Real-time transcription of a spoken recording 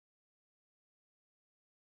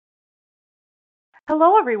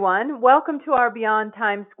Hello, everyone. Welcome to our Beyond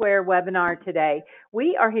Times Square webinar today.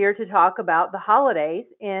 We are here to talk about the holidays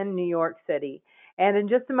in New York City. And in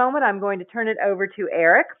just a moment, I'm going to turn it over to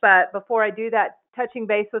Eric. But before I do that, touching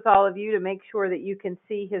base with all of you to make sure that you can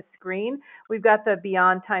see his screen, we've got the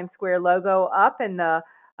Beyond Times Square logo up in the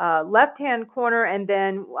left-hand corner, and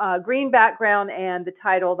then green background and the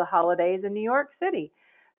title, The Holidays in New York City.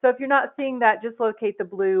 So if you're not seeing that, just locate the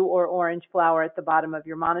blue or orange flower at the bottom of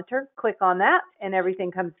your monitor. Click on that, and everything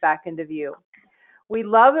comes back into view. We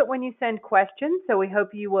love it when you send questions, so we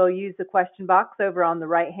hope you will use the question box over on the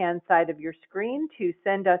right-hand side of your screen to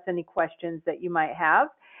send us any questions that you might have.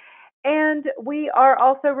 And we are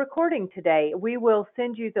also recording today. We will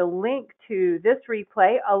send you the link to this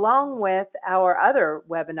replay along with our other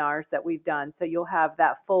webinars that we've done, so you'll have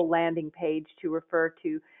that full landing page to refer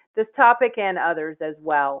to this topic and others as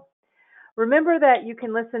well. Remember that you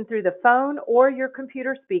can listen through the phone or your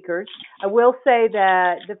computer speakers. I will say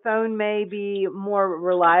that the phone may be more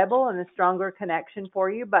reliable and a stronger connection for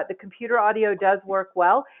you, but the computer audio does work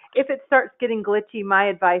well. If it starts getting glitchy, my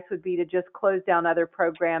advice would be to just close down other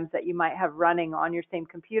programs that you might have running on your same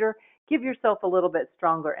computer. Give yourself a little bit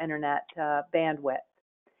stronger internet bandwidth.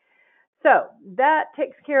 So that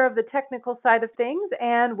takes care of the technical side of things,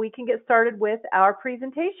 and we can get started with our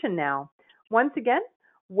presentation now. Once again,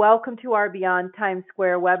 welcome to our Beyond Times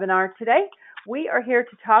Square webinar today. We are here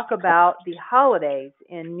to talk about the holidays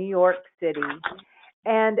in New York City.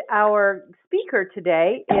 And our speaker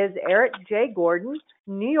today is Eric J. Gordon,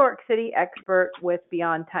 New York City expert with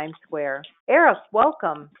Beyond Times Square. Eric,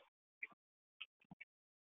 welcome.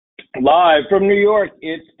 Live from New York,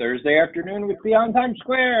 it's Thursday afternoon with Beyond Times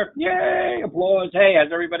Square. Yay! Applause. Hey,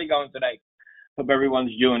 how's everybody going today? Hope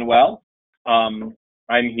everyone's doing well. I'm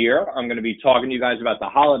here. I'm going to be talking to you guys about the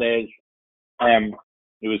holidays.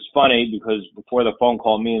 It was funny because before the phone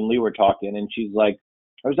call, me and Lee were talking, and she's like,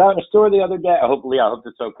 I was out in a store the other day. I hope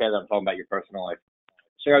it's okay that I'm talking about your personal life.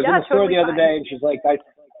 So I was in the store the other day, and she's like,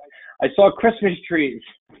 I saw Christmas trees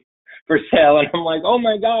for sale, and I'm like, oh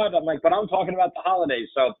my God. I'm like, but I'm talking about the holidays.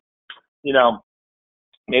 So, you know,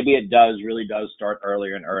 maybe it really does start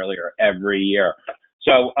earlier and earlier every year.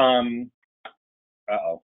 So, 1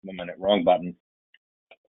 minute, wrong button.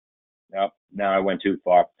 Yep, now I went too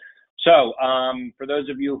far. So, for those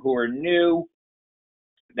of you who are new,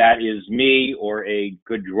 that is me, or a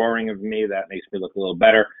good drawing of me. That makes me look a little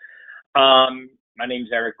better. My name is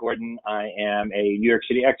Eric Gordon. I am a New York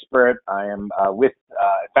City expert. I am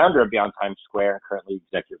founder of Beyond Times Square, currently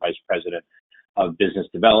executive vice president of business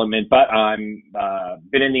development. But I'm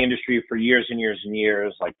been in the industry for years and years and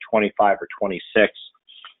years, like 25 or 26.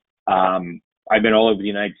 I've been all over the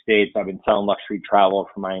United States. I've been selling luxury travel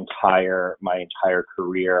for my entire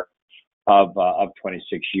career of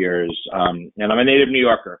 26 years. And I'm a native New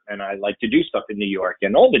Yorker, and I like to do stuff in New York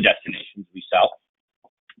and all the destinations we sell.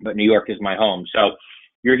 But New York is my home. So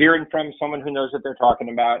you're hearing from someone who knows what they're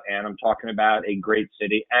talking about, and I'm talking about a great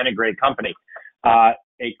city and a great company.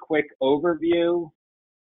 A quick overview.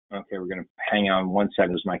 Okay, we're going to hang on 1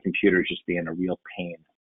 second as my computer is just being a real pain.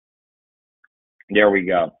 There we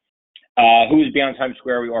go. Who is Beyond Times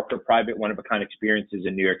Square? We offer private, one-of-a-kind experiences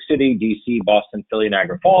in New York City, DC, Boston, Philly,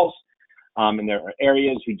 Niagara Falls. In their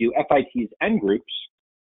areas, we do FITs and groups.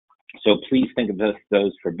 So please think of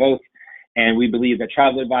those for both. And we believe that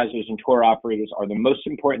travel advisors and tour operators are the most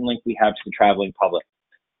important link we have to the traveling public.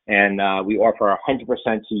 And we offer 100%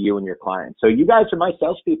 to you and your clients. So you guys are my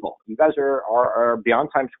salespeople. You guys are Beyond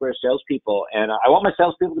Times Square salespeople. And I want my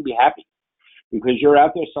salespeople to be happy because you're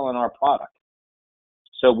out there selling our product.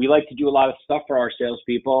 So we like to do a lot of stuff for our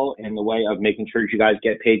salespeople in the way of making sure you guys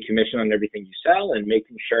get paid commission on everything you sell and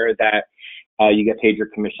making sure that you get paid your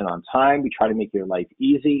commission on time. We try to make your life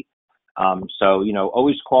easy. So,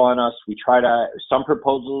 always call on us. We try to, some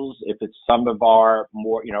proposals, if it's some of our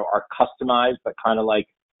more, are customized, but kind of like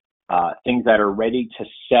things that are ready to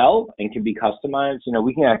sell and can be customized.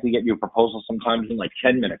 We can actually get you a proposal sometimes in like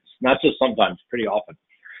 10 minutes, not just sometimes, pretty often.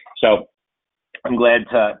 So I'm glad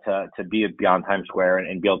to be at Beyond Times Square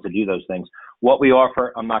and be able to do those things. What we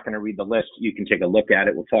offer, I'm not going to read the list. You can take a look at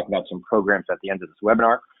it. We'll talk about some programs at the end of this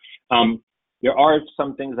webinar. There are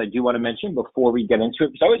some things I do want to mention before we get into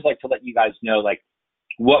it, because I always like to let you guys know, like,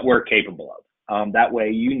 what we're capable of. That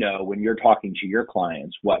way, when you're talking to your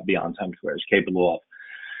clients, what Beyond Times Square is capable of.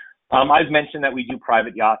 I've mentioned that we do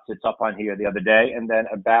private yachts. It's up on here the other day. And then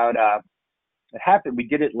it happened, we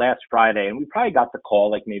did it last Friday, and we probably got the call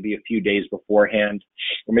like maybe a few days beforehand,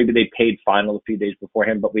 or maybe they paid final a few days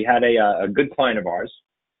beforehand. But we had a good client of ours,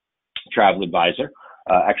 travel advisor,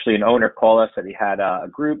 actually an owner, call us that he had a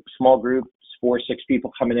small group, 4 or 6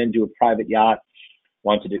 people coming in, do a private yacht.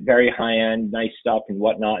 wanted it very high-end, nice stuff and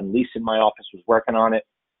whatnot. And Lisa in my office was working on it.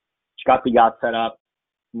 She got the yacht set up,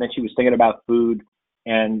 and then she was thinking about food.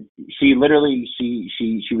 And she literally, she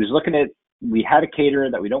was looking at, we had a caterer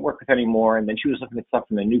that we don't work with anymore, and then she was looking at stuff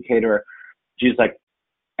from the new caterer. She's like,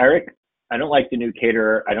 Eric, I don't like the new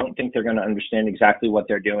caterer. I don't think they're going to understand exactly what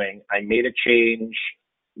they're doing. I made a change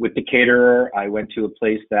with the caterer. I went to a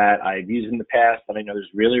place that I've used in the past that I know is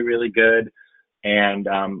really, really good. And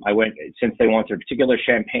I went, since they want their particular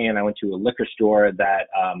champagne, I went to a liquor store that,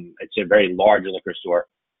 it's a very large liquor store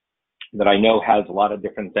that I know has a lot of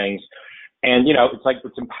different things. And, you know, it's like,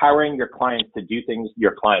 it's empowering your clients to do things,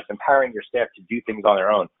 empowering your staff to do things on their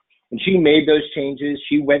own. And she made those changes.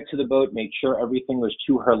 She went to the boat, made sure everything was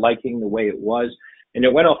to her liking the way it was. And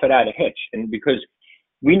it went off without a hitch. And because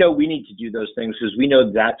we know we need to do those things, because we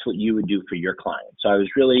know that's what you would do for your clients. So I was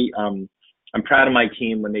really, I'm proud of my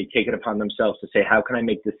team when they take it upon themselves to say, how can I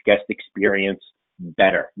make this guest experience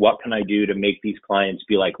better? What can I do to make these clients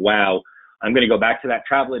be like, wow, I'm going to go back to that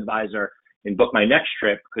travel advisor and book my next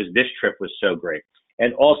trip because this trip was so great.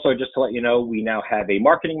 And also, just to let you know, we now have a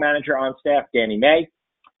marketing manager on staff, Danny May.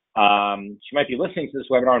 She might be listening to this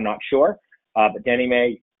webinar, I'm not sure, but Danny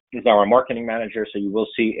May is our marketing manager. So you will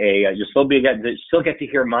see you'll still get to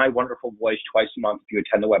hear my wonderful voice twice a month if you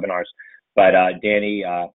attend the webinars. But Danny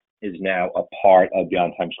is now a part of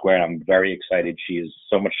Beyond Times Square, and I'm very excited. She is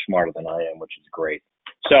so much smarter than I am, which is great.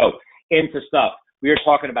 So into stuff. We are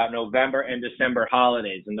talking about November and December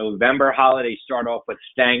holidays. And November holidays start off with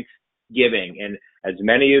Thanksgiving. And as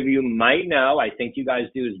many of you might know, I think you guys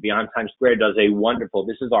do, is Beyond Times Square does a wonderful,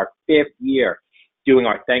 this is our 5th year doing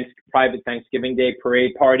our private Thanksgiving Day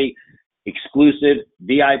parade party, exclusive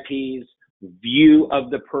VIPs, view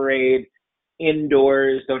of the parade,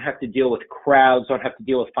 indoors, don't have to deal with crowds, don't have to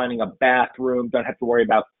deal with finding a bathroom, don't have to worry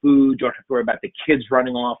about food, don't have to worry about the kids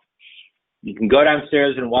running off. You can go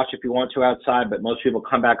downstairs and watch if you want to outside, but most people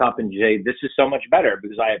come back up and say, this is so much better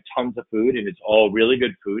because I have tons of food and it's all really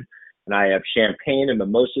good food. And I have champagne and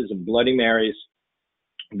mimosas and Bloody Marys.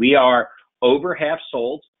 We are over half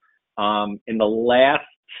sold. In the last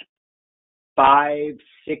 5-6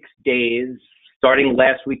 days, starting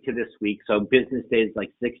last week to this week, so business days, like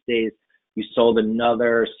 6 days, we sold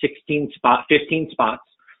another 15 spots.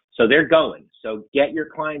 So they're going. So get your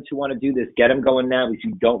clients who want to do this, get them going now because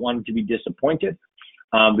you don't want them to be disappointed.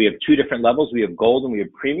 We have 2 different levels. We have gold and we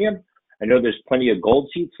have premium. I know there's plenty of gold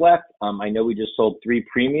seats left. I know we just sold 3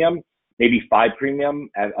 premium, maybe 5 premium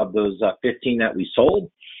of those 15 that we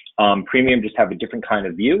sold. Premium just have a different kind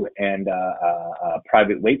of view and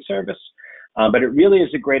private wait service. But it really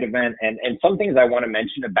is a great event. And some things I want to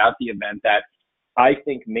mention about the event that I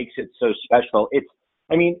think makes it so special.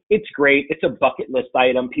 It's great. It's a bucket list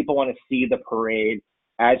item. People want to see the parade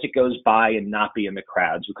as it goes by and not be in the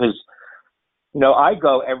crowds because, you know, I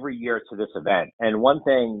go every year to this event. And one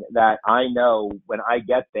thing that I know when I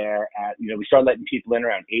get there we start letting people in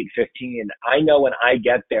around 8:15. I know when I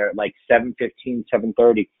get there at like 7:15,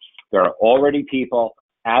 7:30, there are already people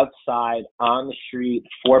outside on the street,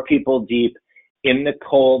 4 people deep, in the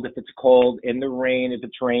cold if it's cold, in the rain if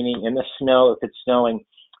it's raining, in the snow if it's snowing,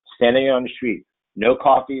 standing on the street. No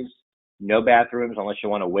coffees, no bathrooms unless you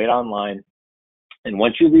want to wait online. And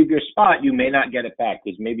once you leave your spot, you may not get it back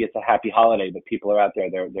because maybe it's a happy holiday, but people are out there,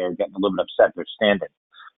 they're getting a little bit upset, they're standing.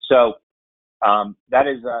 So that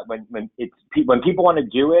is when people want to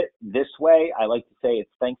do it this way, I like to say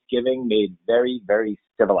it's Thanksgiving made very, very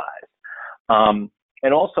civilized.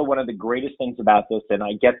 And also one of the greatest things about this, and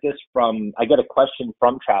I get a question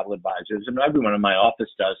from travel advisors, and everyone in my office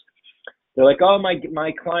does. They're like, oh,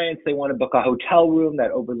 my clients, they want to book a hotel room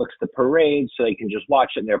that overlooks the parade so they can just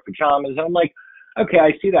watch it in their pajamas. And I'm like, okay,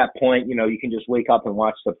 I see that point. You know, you can just wake up and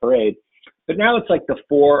watch the parade. But now it's like the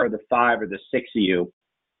 4 or the 5 or the 6 of you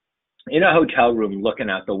in a hotel room looking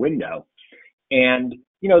out the window. And,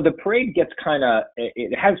 you know, the parade gets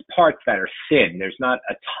it has parts that are thin. There's not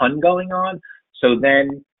a ton going on. So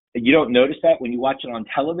then you don't notice that when you watch it on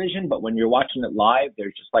television, but when you're watching it live,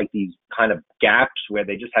 there's just like these kind of gaps where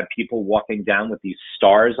they just have people walking down with these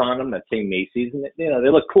stars on them that say Macy's, and you know, they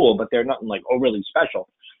look cool, but they're nothing like overly special.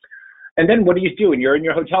 And then what do you do? When you're in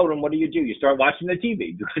your hotel room, what do? You start watching the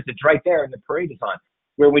TV because it's right there and the parade is on.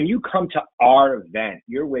 Where when you come to our event,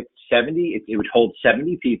 you're with 70, it would hold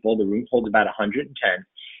 70 people. The room holds about 110.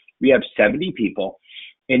 We have 70 people,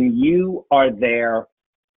 and you are there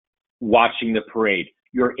watching the parade.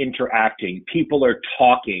 You're interacting. People are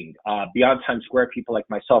talking. Beyond Times Square, people like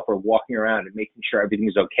myself are walking around and making sure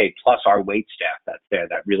everything's okay, plus our wait staff that's there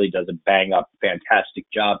that really does a bang-up, fantastic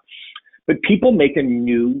job. But people make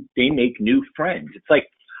new friends. It's like,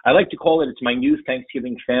 I like to call it's my new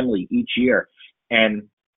Thanksgiving family each year. And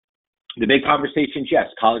the big conversations, yes,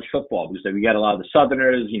 college football, because we got a lot of the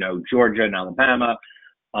Southerners, Georgia and Alabama.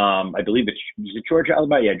 I believe is it Georgia,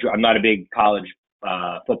 Alabama? Yeah, I'm not a big college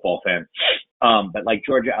football fan. But like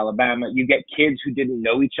Georgia, Alabama, you get kids who didn't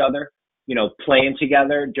know each other, playing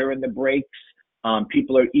together during the breaks.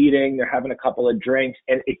 People are eating, they're having a couple of drinks,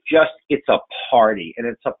 and it's a party. And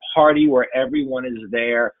it's a party where everyone is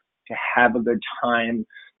there to have a good time.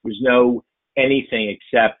 There's no anything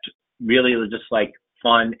except really just like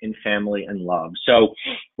fun and family and love. So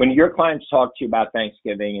when your clients talk to you about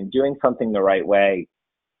Thanksgiving and doing something the right way,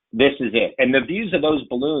 this is it. And the views of those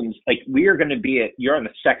balloons, like we are going to you're on the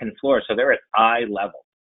second floor, so they're at eye level.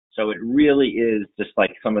 So it really is just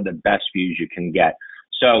like some of the best views you can get.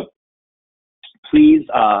 So please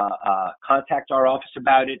contact our office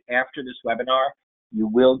about it after this webinar. You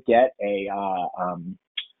will get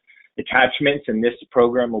attachments, and this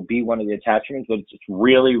program will be one of the attachments, but it's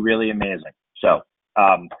really, really amazing. So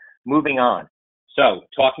moving on. So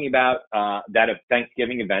talking about that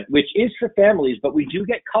Thanksgiving event, which is for families, but we do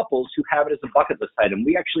get couples who have it as a bucket list item.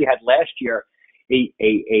 We actually had last year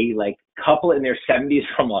a like couple in their 70s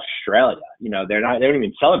from Australia. They don't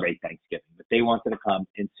even celebrate Thanksgiving, but they wanted to come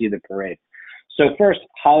and see the parade. So first,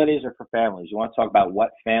 holidays are for families. You want to talk about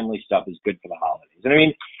what family stuff is good for the holidays. And I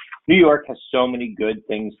mean, New York has so many good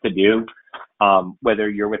things to do, whether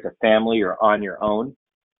you're with a family or on your own.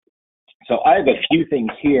 So I have a few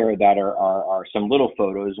things here that are some little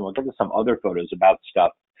photos, and we'll get to some other photos about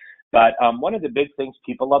stuff. But one of the big things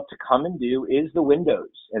people love to come and do is the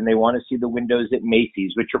windows, and they want to see the windows at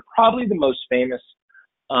Macy's, which are probably the most famous.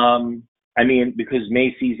 Because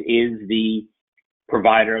Macy's is the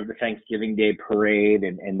provider of the Thanksgiving Day parade,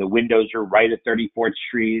 and the windows are right at 34th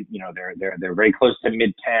Street. They're very close to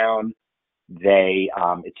Midtown.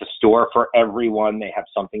 It's a store for everyone. They have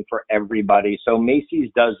something for everybody. So Macy's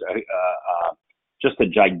does just a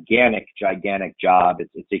gigantic job.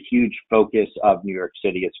 It's a huge focus of New York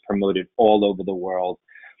City. It's promoted all over the world.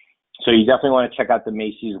 So you definitely want to check out the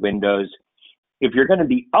Macy's windows. If you're going to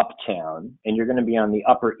be uptown and you're going to be on the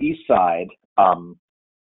Upper East Side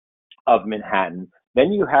of Manhattan,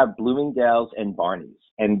 then you have Bloomingdale's and Barney's.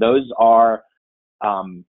 And those are,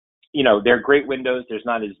 they're great windows. There's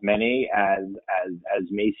not as many as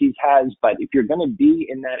Macy's has, but if you're going to be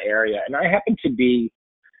in that area, and I happen to be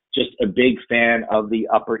just a big fan of the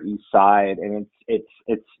Upper East Side, and it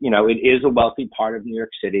is a wealthy part of New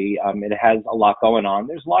York City. It has a lot going on.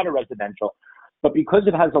 There's a lot of residential, but because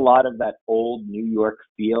it has a lot of that old New York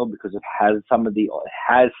feel, because it has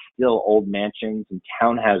still old mansions and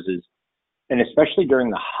townhouses, and especially during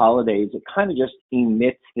the holidays, it kind of just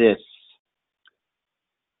emits this,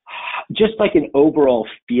 just like an overall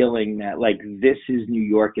feeling that like this is New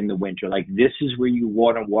York in the winter. Like this is where you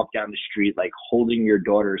want to walk down the street, like holding your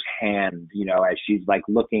daughter's hand, as she's like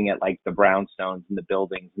looking at like the brownstones and the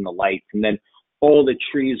buildings and the lights, and then all the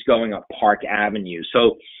trees going up Park Avenue.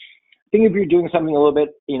 So I think if you're doing something a little bit,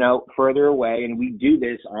 further away, and we do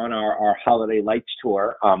this on our holiday lights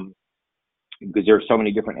tour, because there are so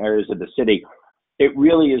many different areas of the city, it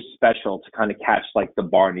really is special to kind of catch like the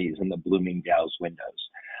Barney's and the Bloomingdale's windows.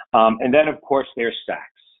 And then, of course, there's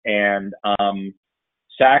Saks. And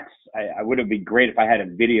Saks, I would have been great if I had a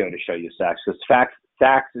video to show you Saks, because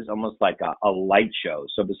Saks is almost like a light show.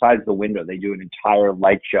 So besides the window, they do an entire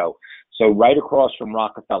light show. So right across from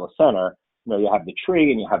Rockefeller Center, you have the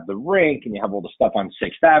tree and you have the rink and you have all the stuff on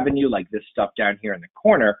 6th Avenue, like this stuff down here in the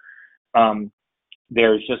corner.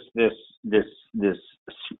 There's just this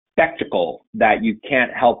spectacle that you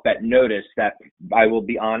can't help but notice that, I will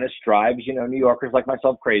be honest, drives, New Yorkers like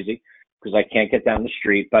myself crazy because I can't get down the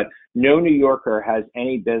street. But no New Yorker has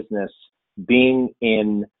any business being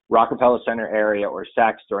in Rockefeller Center area or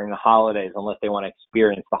Saks during the holidays unless they want to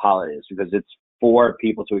experience the holidays, because it's for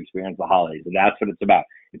people to experience the holidays. And that's what it's about.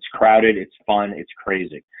 It's crowded, it's fun, it's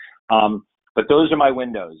crazy. But those are my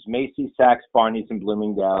windows: Macy's, Saks, Barney's, and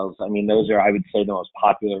Bloomingdale's. I mean, those are, I would say, the most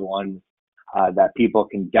popular ones that people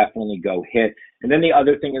can definitely go hit. And then the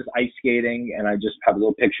other thing is ice skating, and I just have a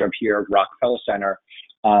little picture up here of Rockefeller Center.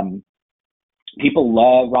 People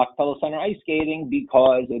love Rockefeller Center ice skating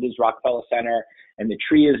because it is Rockefeller Center and the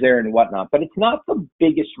tree is there and whatnot, but it's not the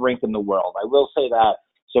biggest rink in the world. I will say that.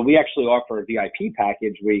 So we actually offer a VIP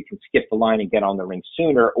package where you can skip the line and get on the rink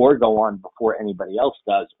sooner, or go on before anybody else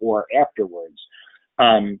does, or afterwards.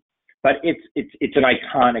 But it's an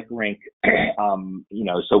iconic rink,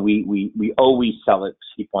 so we always sell it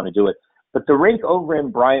if you want to do it. But the rink over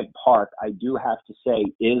in Bryant Park, I do have to say,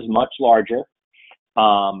 is much larger.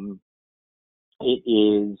 It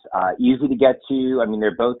is easy to get to. I mean,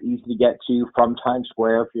 they're both easy to get to from Times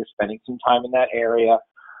Square if you're spending some time in that area.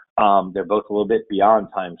 They're both a little bit beyond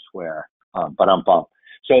Times Square, but I'm bummed.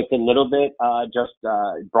 So it's a little bit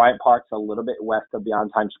Bryant Park's a little bit west of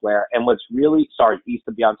Beyond Times Square, and east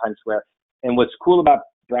of Beyond Times Square. And what's cool about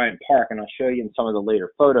Bryant Park, and I'll show you in some of the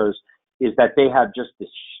later photos, is that they have just this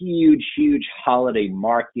huge, huge holiday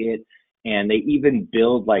market, and they even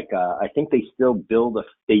build I think they still build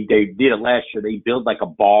they did it last year. They build like a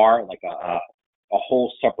bar, like a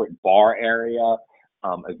whole separate bar area,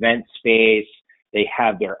 event space. They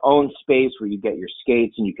have their own space where you get your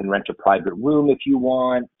skates and you can rent a private room if you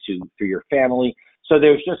want for your family. So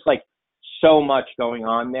there's just like so much going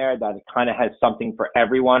on there that it kind of has something for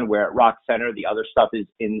everyone, where at Rock Center, the other stuff is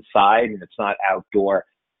inside and it's not outdoor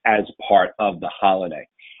as part of the holiday.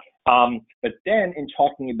 But then in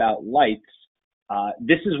talking about lights,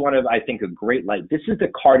 this is one of, I think, a great light. This is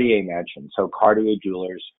the Cartier mansion. So Cartier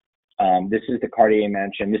Jewelers. This is the Cartier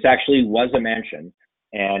mansion. This actually was a mansion.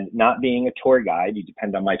 And not being a tour guide, you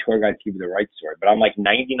depend on my tour guide to give you the right story, but I'm like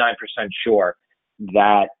 99% sure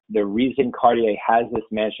that the reason Cartier has this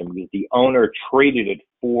mansion because the owner traded it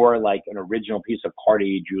for like an original piece of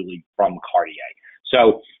Cartier jewelry from Cartier.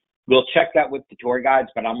 So we'll check that with the tour guides,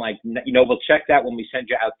 but I'm like, we'll check that when we send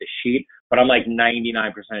you out the sheet, but I'm like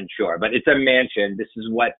 99% sure. But it's a mansion. This is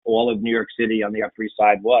what all of New York City on the Upper East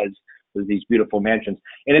Side was these beautiful mansions,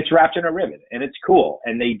 and it's wrapped in a ribbon, and it's cool.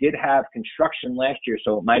 And they did have construction last year,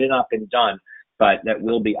 so it might have not been done, but that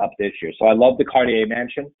will be up this year. So I love the Cartier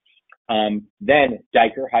mansion. Then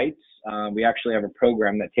Dyker Heights. We actually have a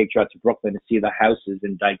program that takes you out to Brooklyn to see the houses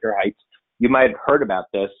in Dyker Heights. You might have heard about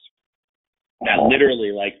this. That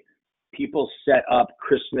literally, like, people set up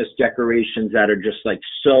Christmas decorations that are just like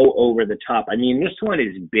so over the top. I mean, this one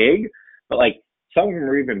is big, but like, some of them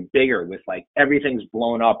are even bigger with like everything's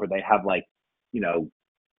blown up, or they have like,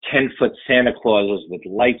 10-foot Santa Clauses with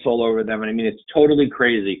lights all over them. And I mean, it's totally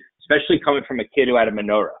crazy, especially coming from a kid who had a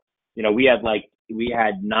menorah. We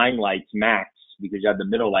had 9 lights max because you had the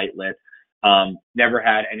middle light lit. Never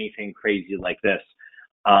had anything crazy like this.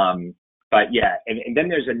 But yeah, and then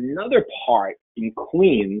there's another part in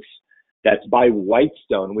Queens that's by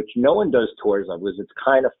Whitestone, which no one does tours of because it's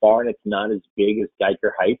kind of far and it's not as big as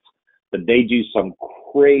Dyker Heights. But they do some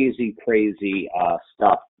crazy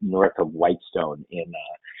stuff north of Whitestone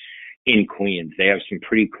in Queens. They have some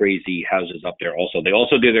pretty crazy houses up there also. They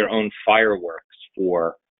also do their own fireworks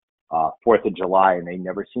for 4th of July, and they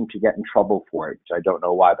never seem to get in trouble for it, which I don't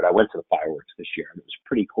know why, but I went to the fireworks this year, and it was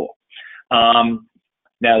pretty cool.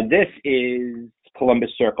 Now, this is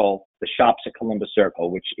Columbus Circle, the shops at Columbus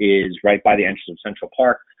Circle, which is right by the entrance of Central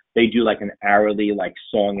Park. They do like an hourly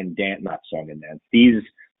song and dance, not song and dance.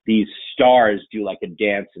 These stars do like a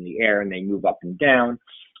dance in the air and they move up and down.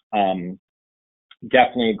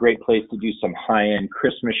 Definitely a great place to do some high-end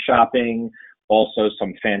Christmas shopping. Also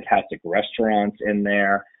some fantastic restaurants in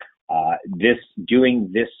there. Doing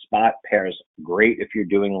this spot pairs great if you're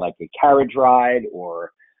doing like a carriage ride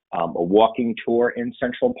or a walking tour in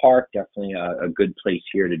Central Park. Definitely a good place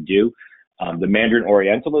here to do. The Mandarin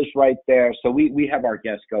Oriental is right there. So we have our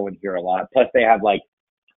guests going here a lot. Plus they have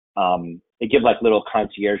they give like little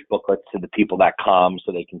concierge booklets to the people that come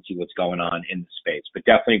so they can see what's going on in the space, but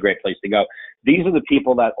definitely a great place to go. These are the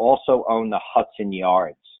people that also own the Hudson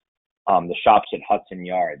Yards, the shops at Hudson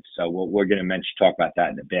Yards. So we're going to talk about that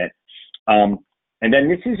in a bit. And then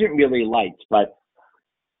this isn't really lights, but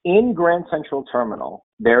in Grand Central Terminal,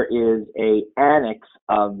 there is a annex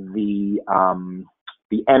of the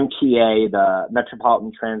MTA, the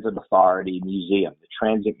Metropolitan Transit Authority Museum, the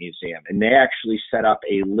Transit Museum, and they actually set up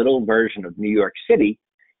a little version of New York City,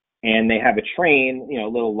 and they have a train, a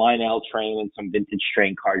little Lionel train and some vintage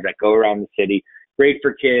train cars that go around the city. Great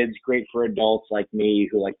for kids, great for adults like me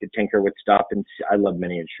who like to tinker with stuff, and I love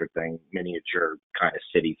miniature kind of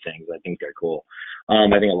city things. I think they're cool. I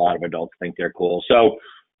think a lot of adults think they're cool. So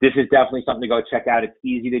this is definitely something to go check out. It's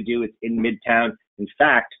easy to do. It's in Midtown. In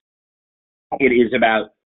fact, it is about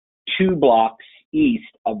 2 blocks east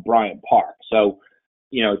of Bryant Park. So,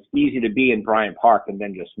 it's easy to be in Bryant Park and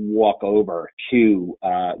then just walk over to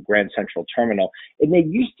Grand Central Terminal. And they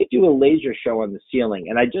used to do a laser show on the ceiling,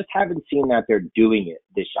 and I just haven't seen that they're doing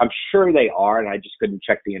it. I'm sure they are, and I just couldn't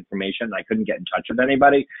check the information. I couldn't get in touch with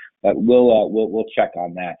anybody, but we'll check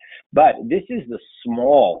on that. But this is the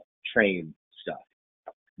small train stuff.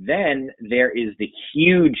 Then there is the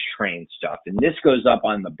huge train stuff, and this goes up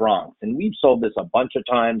on the Bronx. And we've sold this a bunch of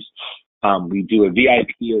times. We do a VIP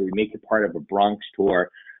or we make it part of a Bronx tour.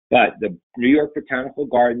 But the New York Botanical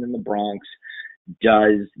Garden in the Bronx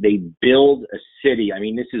they build a city. I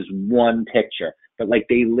mean, this is one picture, but like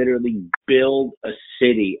they literally build a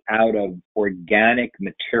city out of organic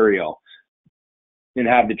material and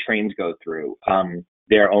have the trains go through.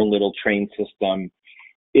 their own little train system.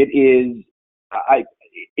 It is,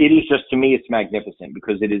 it is just, to me, it's magnificent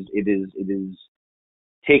because it is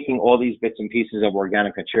taking all these bits and pieces of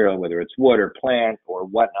organic material, whether it's wood or plant or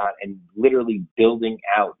whatnot, and literally building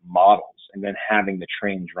out models and then having the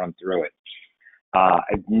trains run through it.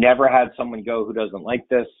 I've never had someone go who doesn't like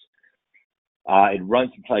this. It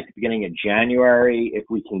runs until like the beginning of January. If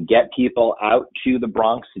we can get people out to the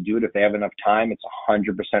Bronx to do it, if they have enough time, it's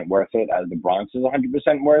 100% worth it. The Bronx is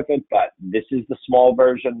 100% worth it, but this is the small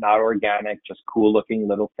version, not organic, just cool looking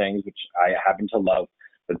little things, which I happen to love.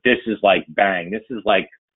 But this is like bang. This is like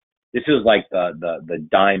the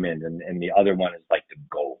diamond, and the other one is like the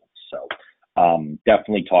gold. So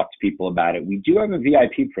definitely talk to people about it. We do have a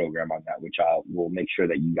VIP program on that, which we'll make sure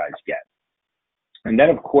that you guys get. And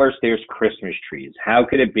then, of course, there's Christmas trees. How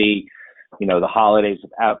could it be, the holidays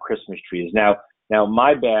without Christmas trees? Now,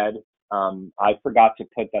 my bad. I forgot to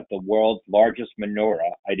put that the world's largest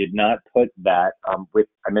menorah. I did not put that I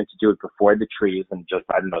meant to do it before the trees, and just,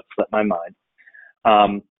 I don't know, it slipped my mind.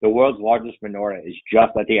 The world's largest menorah is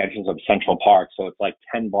just at the entrance of Central Park. So it's like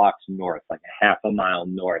 10 blocks north, like a half a mile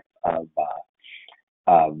north of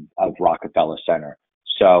Rockefeller Center.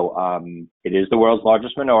 So it is the world's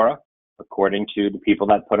largest menorah, according to the people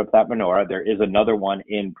that put up that menorah. There is another one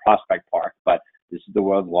in Prospect Park, but this is the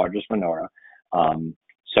world's largest menorah.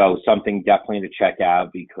 So something definitely to check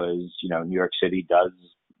out because, New York City does,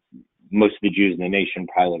 most of the Jews in the nation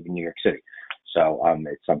probably live in New York City. So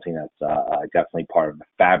it's something that's definitely part of the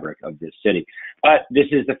fabric of this city. But this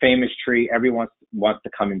is the famous tree. Everyone wants to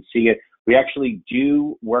come and see it. We actually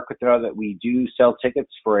do work with that. We do sell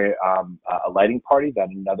tickets for a lighting party that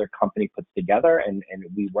another company puts together, and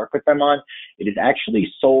we work with them on. It is actually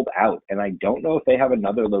sold out, and I don't know if they have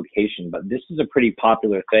another location, but this is a pretty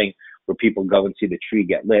popular thing where people go and see the tree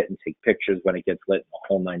get lit and take pictures when it gets lit, the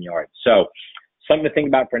whole 9 yards. So something to think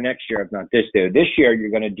about for next year, if not this year. This year, you're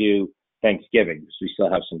going to do Thanksgiving, because we still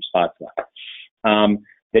have some spots left.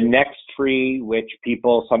 The next tree, which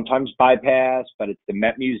people sometimes bypass, but it's the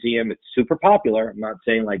Met Museum. It's super popular. I'm not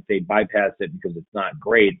saying like they bypass it because it's not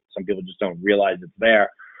great. Some people just don't realize it's there.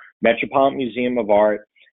 Metropolitan Museum of Art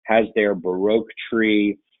has their Baroque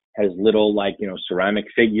tree, has little ceramic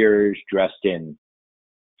figures dressed in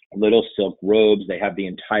little silk robes. They have the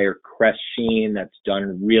entire crest sheen that's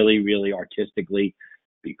done really, really artistically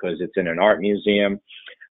because it's in an art museum.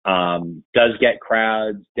 Does get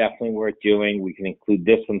crowds, definitely worth doing. We can include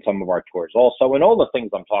this in some of our tours also, and all the things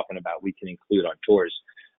I'm talking about we can include on tours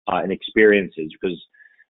and experiences because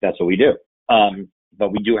that's what we do.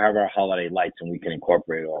 But we do have our holiday lights, and we can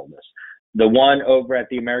incorporate all of this. The one over at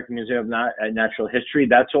the American Museum of Natural History,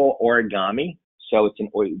 that's all origami, so it's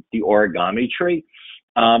the origami tree.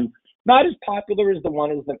 Not as popular as the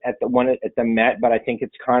one at the Met, but I think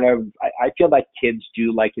it's kind of, I feel like kids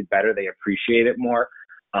do like it better. They appreciate it more.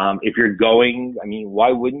 If you're going, why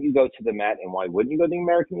wouldn't you go to the Met, and why wouldn't you go to the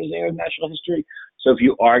American Museum of Natural History? So if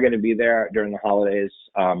you are going to be there during the holidays,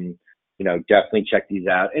 definitely check these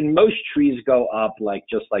out. And most trees go up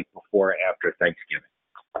just like before or after Thanksgiving.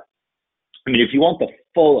 If you want the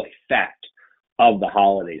full effect of the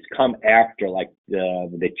holidays, come after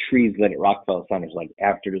the trees lit at Rockefeller Center, like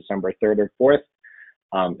after December 3rd or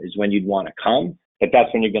 4th, is when you'd want to come. But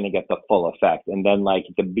that's when you're going to get the full effect. And then at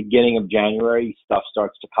the beginning of January, stuff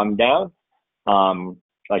starts to come down,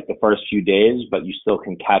 the first few days, but you still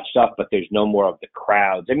can catch stuff, but there's no more of the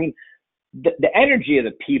crowds. The energy of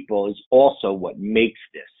the people is also what makes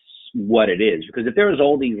this what it is. Because if there was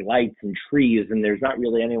all these lights and trees and there's not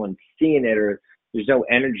really anyone seeing it, or there's no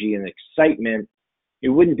energy and excitement, it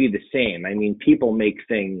wouldn't be the same. People make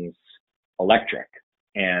things electric.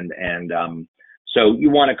 And so you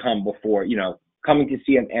want to come before, coming to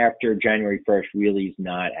see them after January 1st really is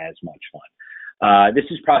not as much fun. This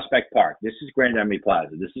is Prospect Park. This is Grand Army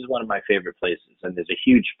Plaza. This is one of my favorite places, and there's a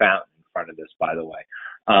huge fountain in front of this, by the way.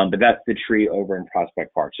 But that's the tree over in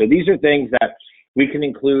Prospect Park. So these are things that we can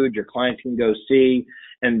include, your clients can go see.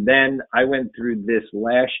 And then I went through this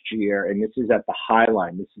last year, and this is at the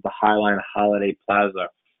Highline. This is the Highline Holiday Plaza.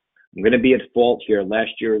 I'm going to be at fault here.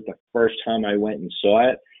 Last year was the first time I went and saw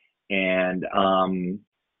it, and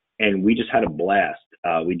we just had a blast.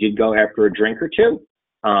 We did go after a drink or two.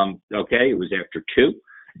 It was after 2.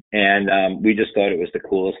 And we just thought it was the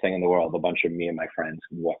coolest thing in the world. A bunch of me and my friends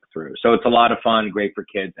walked through. So it's a lot of fun, great for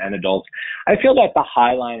kids and adults. I feel that the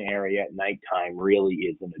Highline area at nighttime really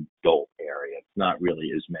is an adult area. It's not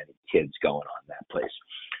really as many kids going on that place.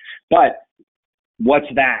 But what's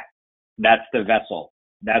that? That's the Vessel.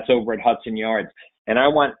 That's over at Hudson Yards. And I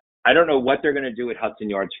want I don't know what they're going to do at Hudson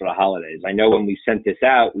Yards for the holidays. I know when we sent this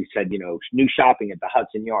out, we said, new shopping at the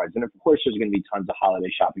Hudson Yards. And of course, there's going to be tons of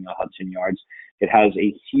holiday shopping at Hudson Yards. It has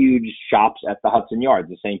a huge shops at the Hudson Yards,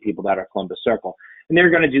 the same people that are Columbus Circle. And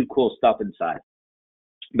they're going to do cool stuff inside.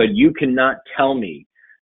 But you cannot tell me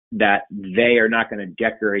that they are not going to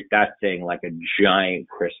decorate that thing like a giant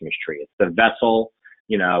Christmas tree. It's the vessel,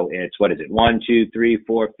 it's, what is it, 1, 2, 3,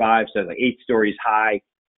 4, 5, so like 8 stories high.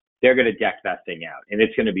 They're going to deck that thing out, and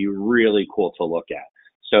it's going to be really cool to look at.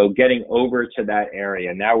 So getting over to that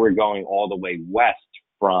area, now we're going all the way west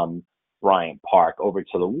from Bryant Park over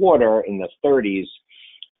to the water in the 30s,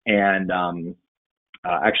 and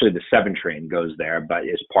actually the 7 train goes there, but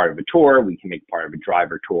as part of a tour. We can make part of a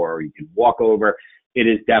driver tour, or you can walk over. It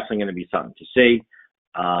is definitely going to be something to see.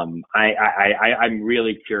 I'm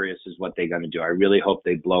really curious as what they're going to do. I really hope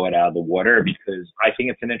they blow it out of the water, because I think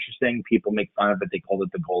it's an interesting. People make fun of it. They call it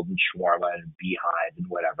the Golden Shawarma and Beehive and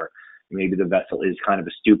whatever. Maybe the vessel is kind of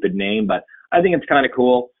a stupid name, but I think it's kind of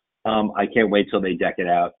cool. I can't wait till they deck it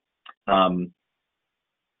out.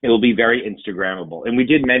 It will be very Instagrammable. And we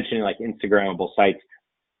did mention like Instagrammable sites.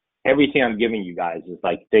 Everything I'm giving you guys is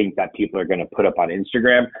like things that people are going to put up on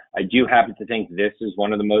Instagram. I do happen to think this is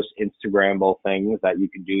one of the most Instagrammable things that you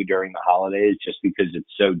can do during the holidays, just because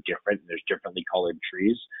it's so different. There's differently colored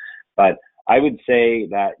trees. But I would say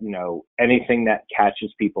that, anything that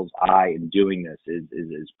catches people's eye in doing this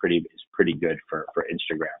is pretty good for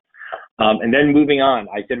Instagram. And then moving on,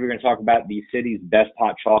 I said we're going to talk about the city's best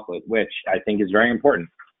hot chocolate, which I think is very important.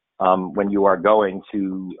 When you are going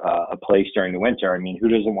to a place during the winter. I mean, who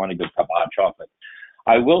doesn't want a good cup of hot chocolate?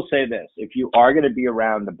 I will say this: if you are going to be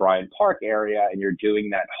around the Bryant Park area and you're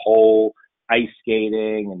doing that whole ice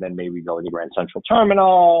skating, and then maybe going to Grand Central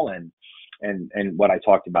Terminal and what I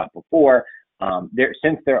talked about before,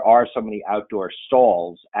 since there are so many outdoor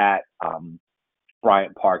stalls at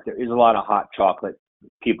Bryant Park, there is a lot of hot chocolate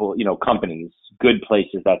people, companies, good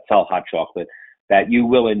places that sell hot chocolate that you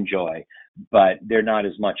will enjoy. But they're not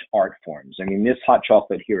as much art forms. I mean, this hot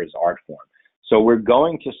chocolate here is art form. So we're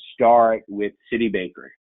going to start with City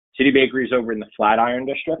Bakery. City Bakery is over in the Flatiron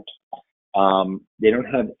District. They don't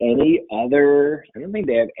have I don't think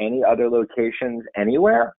they have any other locations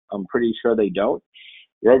anywhere. I'm pretty sure they don't.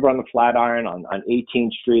 They're over on the Flatiron on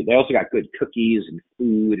 18th Street. They also got good cookies and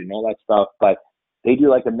food and all that stuff, but they do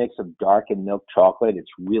like a mix of dark and milk chocolate. It's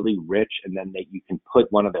really rich, and then you can put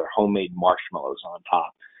one of their homemade marshmallows on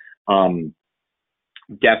top.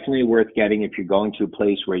 Definitely worth getting if you're going to a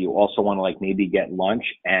place where you also want to like maybe get lunch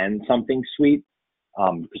and something sweet.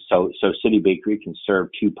 So City Bakery can serve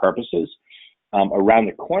 2 purposes. Around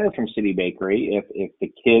the corner from City Bakery, if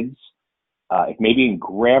the kids, if maybe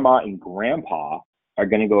grandma and grandpa are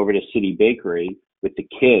going to go over to City Bakery with the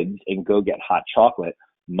kids and go get hot chocolate,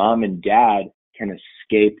 mom and dad can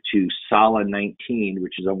escape to Sala 19,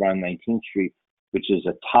 which is over on 19th Street, which is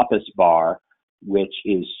a tapas bar, which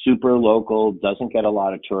is super local, doesn't get a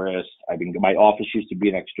lot of tourists. My office used to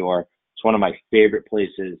be next door. It's one of my favorite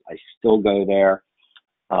places. I still go there.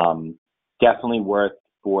 Definitely worth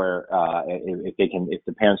for if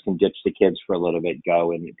the parents can ditch the kids for a little bit,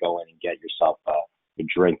 go in and get yourself a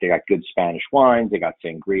drink. They got good Spanish wines, they got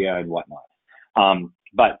sangria and whatnot.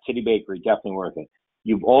 But City Bakery, definitely worth it.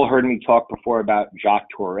 You've all heard me talk before about Jacques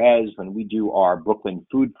Torres. When we do our Brooklyn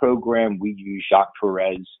food program, we use Jacques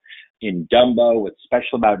Torres in Dumbo. What's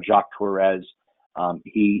special about Jacques Torres,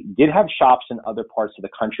 he did have shops in other parts of the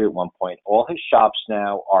country at one point. All his shops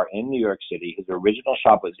now are in New York City. His original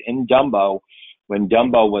shop was in Dumbo when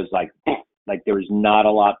Dumbo was like there was not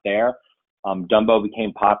a lot there. Dumbo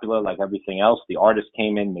became popular like everything else. The artists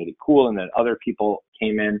came in, made it cool, and then other people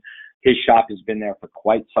came in. His shop has been there for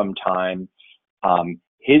quite some time.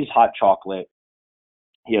 His hot chocolate,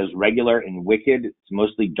 he has regular and Wicked. It's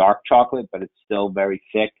mostly dark chocolate, but it's still very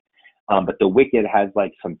thick. But the Wicked has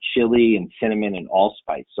like some chili and cinnamon and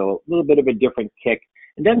allspice, so a little bit of a different kick.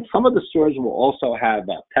 And then some of the stores will also have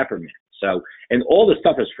peppermint. So, and all the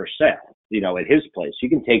stuff is for sale, at his place. You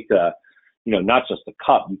can take the, not just the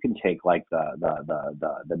cup, you can take like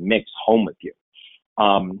the mix home with you.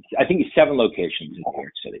 I think he's 7 locations in New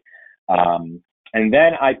York City. And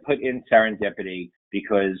then I put in Serendipity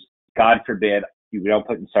because, God forbid, you don't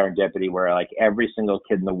put in Serendipity where like every single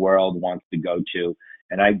kid in the world wants to go to,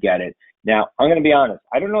 and I get it. Now, I'm going to be honest.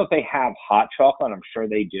 I don't know if they have hot chocolate. I'm sure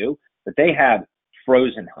they do, but they have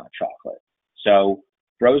frozen hot chocolate. So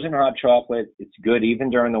frozen hot chocolate, it's good even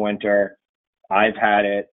during the winter. I've had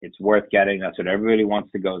it. It's worth getting. That's what everybody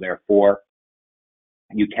wants to go there for.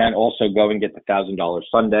 You can also go and get the $1,000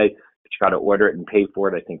 sundae, but you got to order it and pay for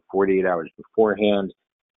it, I think 48 hours beforehand.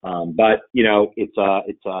 But it's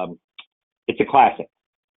a classic.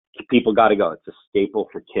 people got to go. It's a staple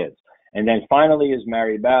for kids. And then finally is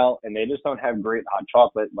Mary Bell, and they just don't have great hot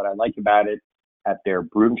chocolate. What I like about it, at their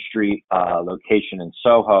Broome Street location in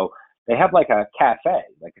Soho, they have like a cafe,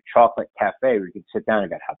 like a chocolate cafe where you can sit down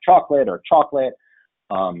and get hot chocolate or chocolate.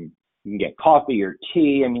 You can get coffee or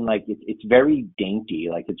tea. I mean, like it's very dainty.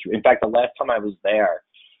 Like in fact, the last time I was there,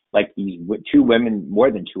 like these two women,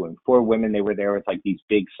 more than two and four women, they were there with like these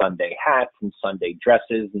big Sunday hats and Sunday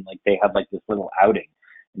dresses, and like they had like this little outing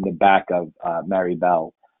in the back of Mary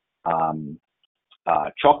Bell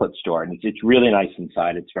chocolate store, and it's really nice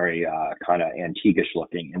inside. It's very kind of antiquish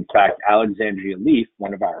looking. In fact, Alexandria Leaf,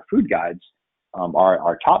 one of our food guides,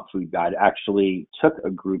 our top food guide, actually took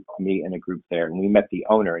me and a group there, and we met the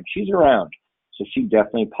owner, and she's around, so she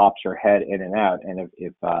definitely pops her head in and out. And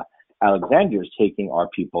if Alexandria is taking our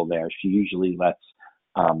people there, she usually lets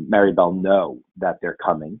Mary Bell know that they're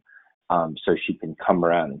coming, so she can come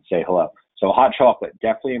around and say hello. So hot chocolate,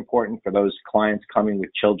 definitely important for those clients coming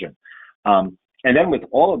with children. And then with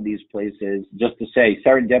all of these places, just to say,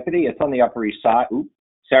 Serendipity, it's on the Upper East Side.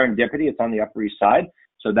 Serendipity, it's on the Upper East Side.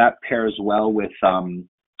 So that pairs well with going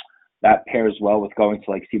to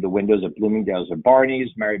like see the windows at Bloomingdale's or Barney's.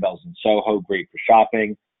 Mary Bell's in Soho, great for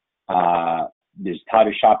shopping. There's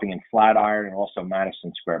Tata Shopping in Flatiron and also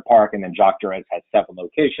Madison Square Park. And then Jacques Durez has 7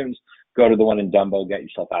 locations. Go to the one in Dumbo, get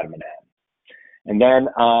yourself out of Manhattan. And then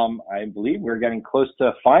I believe we're getting close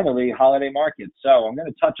to finally holiday markets. So I'm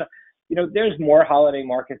going to touch on, there's more holiday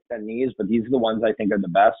markets than these, but these are the ones I think are the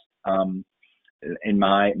best in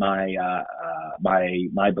my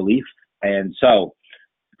belief. And so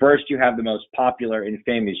first you have the most popular and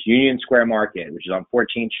famous Union Square Market, which is on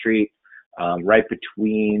 14th Street, right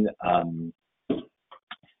between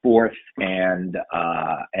 4th and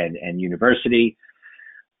University.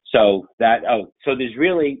 So there's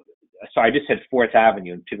really, so I just said 4th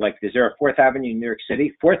Avenue. Like, is there a 4th Avenue in New York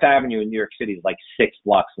City? 4th Avenue in New York City is like 6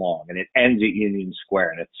 blocks long, and it ends at Union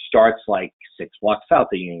Square, and it starts like 6 blocks south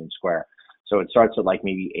of Union Square. So it starts at like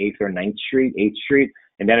maybe 8th or 9th Street, 8th Street,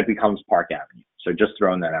 and then it becomes Park Avenue. So just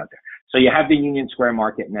throwing that out there. So you have the Union Square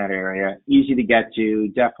Market in that area, easy to get to,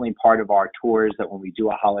 definitely part of our tours that when we do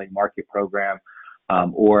a holiday market program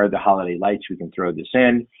or the holiday lights, we can throw this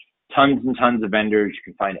in. Tons and tons of vendors. You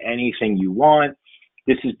can find anything you want.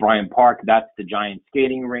 This is Bryant Park. That's the giant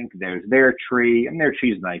skating rink. There's their tree, and their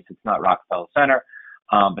tree is nice. It's not Rockefeller Center,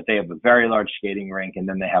 but they have a very large skating rink, and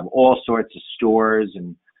then they have all sorts of stores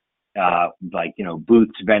and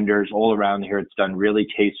booths, vendors all around here. It's done really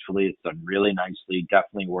tastefully. It's done really nicely.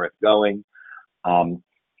 Definitely worth going.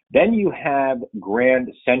 Then you have Grand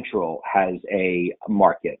Central has a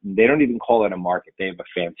market. They don't even call it a market. They have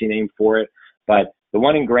a fancy name for it, but the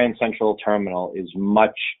one in Grand Central Terminal is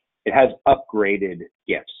it has upgraded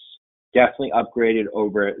gifts, definitely upgraded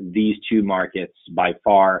over these two markets by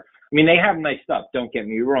far. I mean, they have nice stuff. Don't get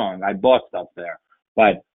me wrong. I bought stuff there,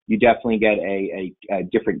 but you definitely get a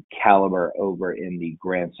different caliber over in the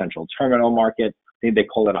Grand Central Terminal Market. I think they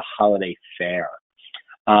call it a holiday fair.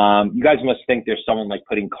 You guys must think there's someone like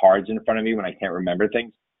putting cards in front of me when I can't remember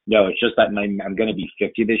things. No, it's just that I'm going to be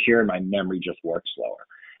 50 this year and my memory just works slower.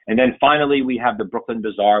 And then finally, we have the Brooklyn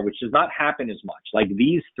Bazaar, which does not happen as much. Like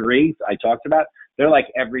these three I talked about, they're like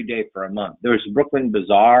every day for a month. There's Brooklyn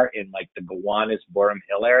Bazaar in like the Gowanus, Boerum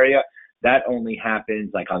Hill area. That only happens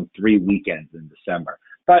like on 3 weekends in December.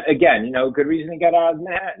 But again, good reason to get out of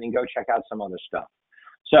Manhattan and go check out some other stuff.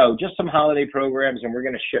 So just some holiday programs, and we're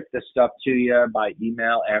going to ship this stuff to you by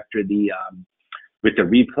email after with the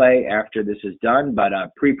replay after this is done. But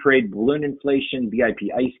pre-parade balloon inflation,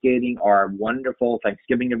 VIP ice skating, our wonderful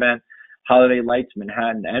Thanksgiving event, holiday lights,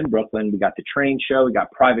 Manhattan and Brooklyn. We got the train show. We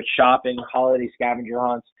got private shopping, holiday scavenger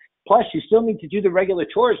hunts. Plus, you still need to do the regular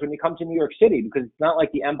tours when you come to New York City because it's not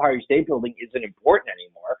like the Empire State Building isn't important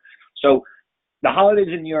anymore. So the holidays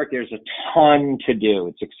in New York, there's a ton to do.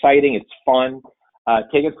 It's exciting. It's fun.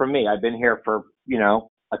 Take it from me. I've been here for,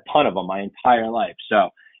 a ton of them my entire life. So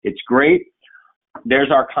it's great.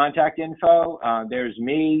 There's our contact info. There's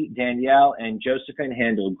me, Danielle, and Josephine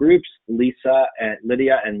handle groups. Lydia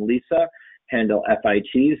and Lisa handle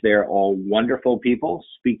FITs. They're all wonderful people.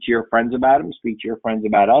 Speak to your friends about them. Speak to your friends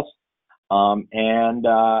about us. And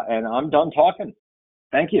I'm done talking.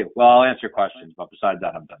 Thank you. Well, I'll answer questions, but besides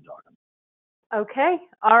that, I'm done talking. Okay.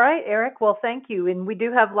 All right, Eric. Well, thank you. And we do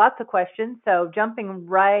have lots of questions, so jumping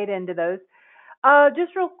right into those.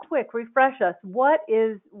 Just real quick, refresh us. What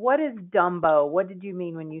is Dumbo? What did you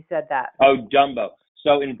mean when you said that? Oh, Dumbo.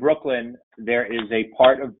 So in Brooklyn, there is a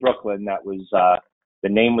part of Brooklyn that was the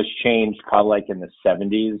name was changed probably like in the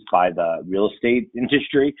 70s by the real estate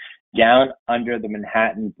industry down under the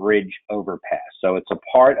Manhattan Bridge overpass. So it's a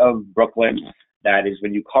part of Brooklyn That is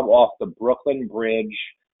when you come off the Brooklyn Bridge.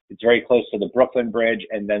 It's very close to the Brooklyn Bridge,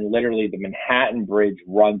 and then literally the Manhattan Bridge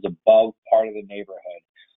runs above part of the neighborhood.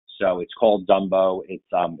 So it's called Dumbo.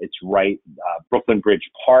 It's right. Brooklyn Bridge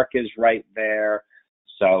Park is right there.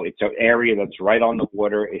 So it's an area that's right on the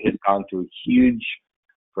water. It has gone through huge,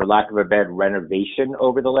 for lack of a bad, renovation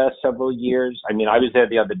over the last several years. I mean, I was there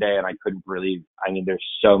the other day and I couldn't believe. I mean, there's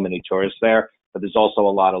so many tourists there, but there's also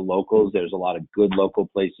a lot of locals. There's a lot of good local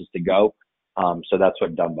places to go. So that's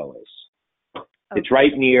what Dumbo is. Okay. It's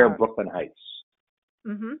right near Brooklyn Heights.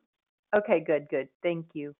 Mhm. Okay, good.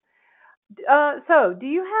 Thank you. So, do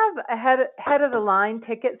you have head of the line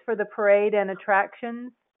tickets for the parade and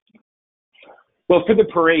attractions? Well, for the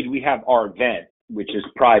parade, we have our event, which is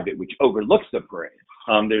private, which overlooks the parade.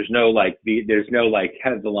 There's no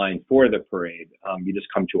head of the line for the parade. You just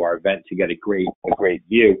come to our event to get a great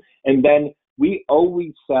view, and then we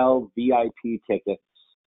always sell VIP tickets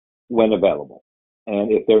when available.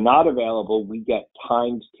 And if they're not available, we get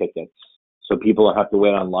timed tickets, so people don't have to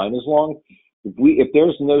wait online as long. If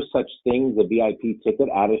there's no such thing as a VIP ticket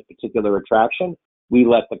at a particular attraction, we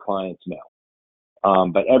let the clients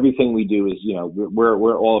know. But everything we do is,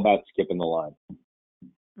 we're all about skipping the line.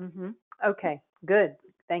 Mhm. Okay, good.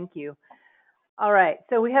 Thank you. All right.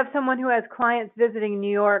 So we have someone who has clients visiting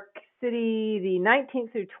New York City the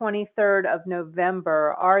 19th through 23rd of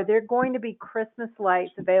November. Are there going to be Christmas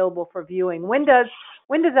lights available for viewing? When does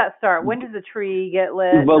that start? When does the tree get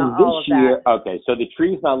lit? Well, this year, okay, so the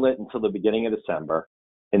tree's not lit until the beginning of December.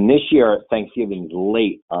 And this year, Thanksgiving's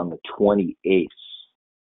late on the 28th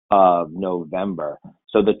of November.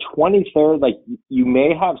 So the 23rd, you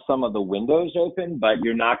may have some of the windows open, but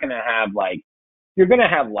you're not going to have, you're going to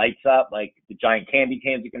have lights up, like the giant candy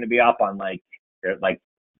canes are going to be up on,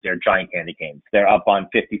 they're giant candy canes. They're up on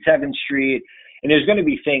 57th Street, and there's going to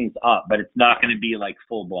be things up, but it's not going to be,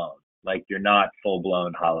 full-blown. You're not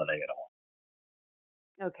full-blown holiday at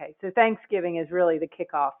all. Okay, so Thanksgiving is really the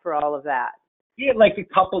kickoff for all of that. Yeah, a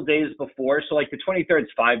couple days before. So, the 23rd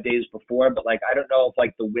is 5 days before, but, I don't know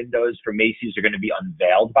if, the windows for Macy's are going to be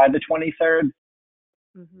unveiled by the 23rd.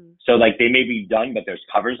 Mm-hmm. So, they may be done, but there's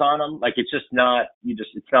covers on them. It's just not,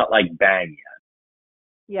 it's not, bang yet.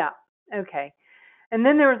 Yeah, okay. And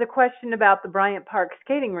then there was a question about the Bryant Park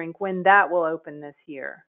skating rink, when that will open this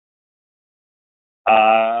year.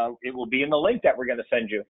 It will be in the link that we're going to send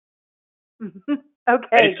you. Okay,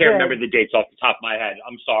 I just can't remember the dates off the top of my head.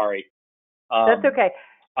 I'm sorry. That's okay.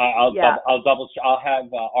 I'll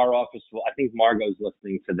have our office. I think Margot's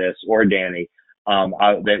listening to this, or Danny.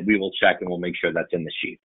 That we will check and we'll make sure that's in the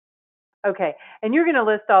sheet. Okay, and you're going to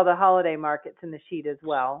list all the holiday markets in the sheet as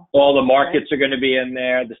well. All the markets are going to be in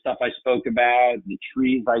there. The stuff I spoke about, the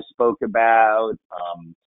trees I spoke about,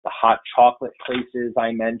 the hot chocolate places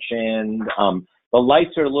I mentioned. The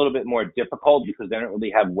lights are a little bit more difficult because they don't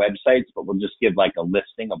really have websites, but we'll just give a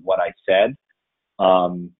listing of what I said.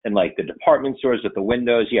 And the department stores with the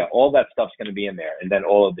windows. Yeah, all that stuff's going to be in there. And then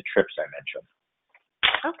all of the trips I mentioned.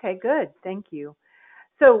 Okay, good. Thank you.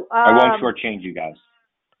 So I won't shortchange you guys.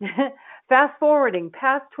 Fast forwarding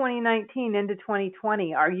past 2019 into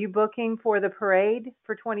 2020, are you booking for the parade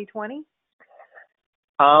for 2020?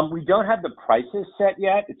 We don't have the prices set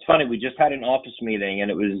yet. It's funny, we just had an office meeting,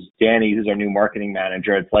 and it was Danny, who's our new marketing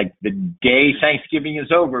manager. It's the day Thanksgiving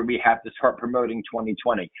is over, we have to start promoting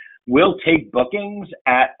 2020. We'll take bookings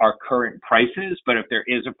at our current prices, but if there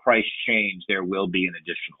is a price change, there will be an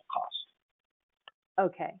additional cost.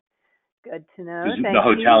 Okay, good to know. The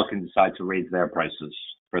hotel can decide to raise their prices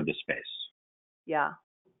for the space. Yeah.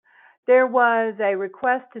 There was a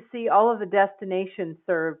request to see all of the destinations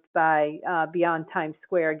served by Beyond Times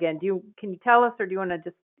Square. Again, can you tell us, or do you want to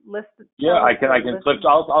just list it? Yeah, I can flip.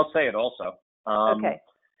 I'll say it also. Okay.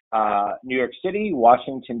 New York City,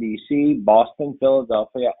 Washington, D.C., Boston,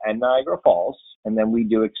 Philadelphia, and Niagara Falls. And then we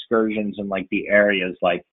do excursions in the areas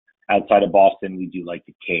outside of Boston, we do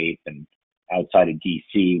the Cape, and outside of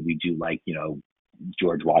D.C., we do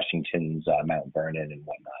George Washington's Mount Vernon and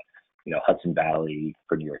whatnot. Hudson Valley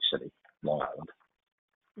for New York City, Long Island.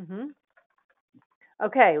 Mm-hmm.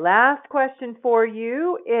 Okay, last question for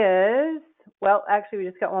you is, well, actually, we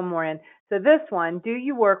just got one more in. So this one, do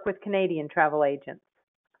you work with Canadian travel agents?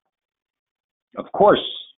 Of course.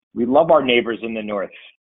 We love our neighbors in the north.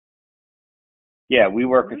 Yeah, we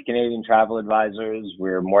work with Canadian travel advisors.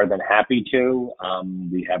 We're more than happy to.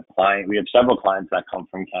 We have several clients that come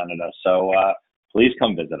from Canada, so please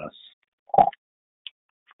come visit us.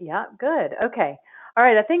 Yeah, good. Okay. All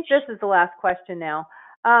right. I think this is the last question now.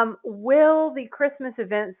 Will the Christmas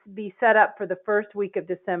events be set up for the first week of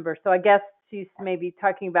December? So I guess she's maybe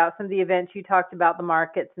talking about some of the events you talked about, the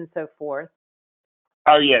markets and so forth.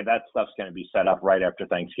 Oh yeah, that stuff's going to be set up right after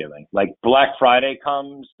Thanksgiving. Like Black Friday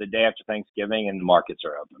comes the day after Thanksgiving, and the markets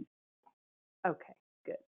are open. Okay,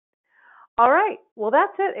 good. All right. Well,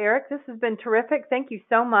 that's it, Eric. This has been terrific. Thank you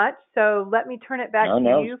so much. So let me turn it back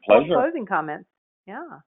to you for closing comments.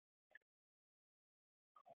 Yeah.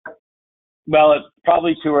 Well, it's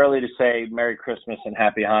probably too early to say Merry Christmas and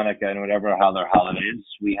Happy Hanukkah and whatever other holidays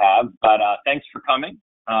we have. But thanks for coming.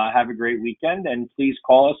 Have a great weekend, and please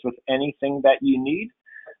call us with anything that you need.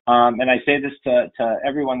 And I say this to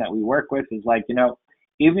everyone that we work with is like,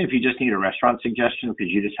 even if you just need a restaurant suggestion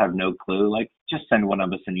because you just have no clue, like just send one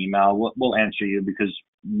of us an email. We'll answer you because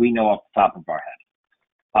we know off the top of our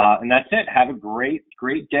head. And that's it. Have a great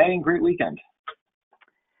day and great weekend.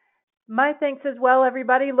 My thanks as well,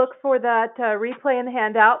 everybody. Look for that replay in the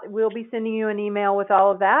handout. We'll be sending you an email with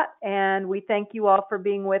all of that. And we thank you all for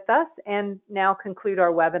being with us and now conclude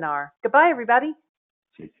our webinar. Goodbye, everybody.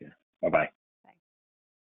 Take care. Bye-bye.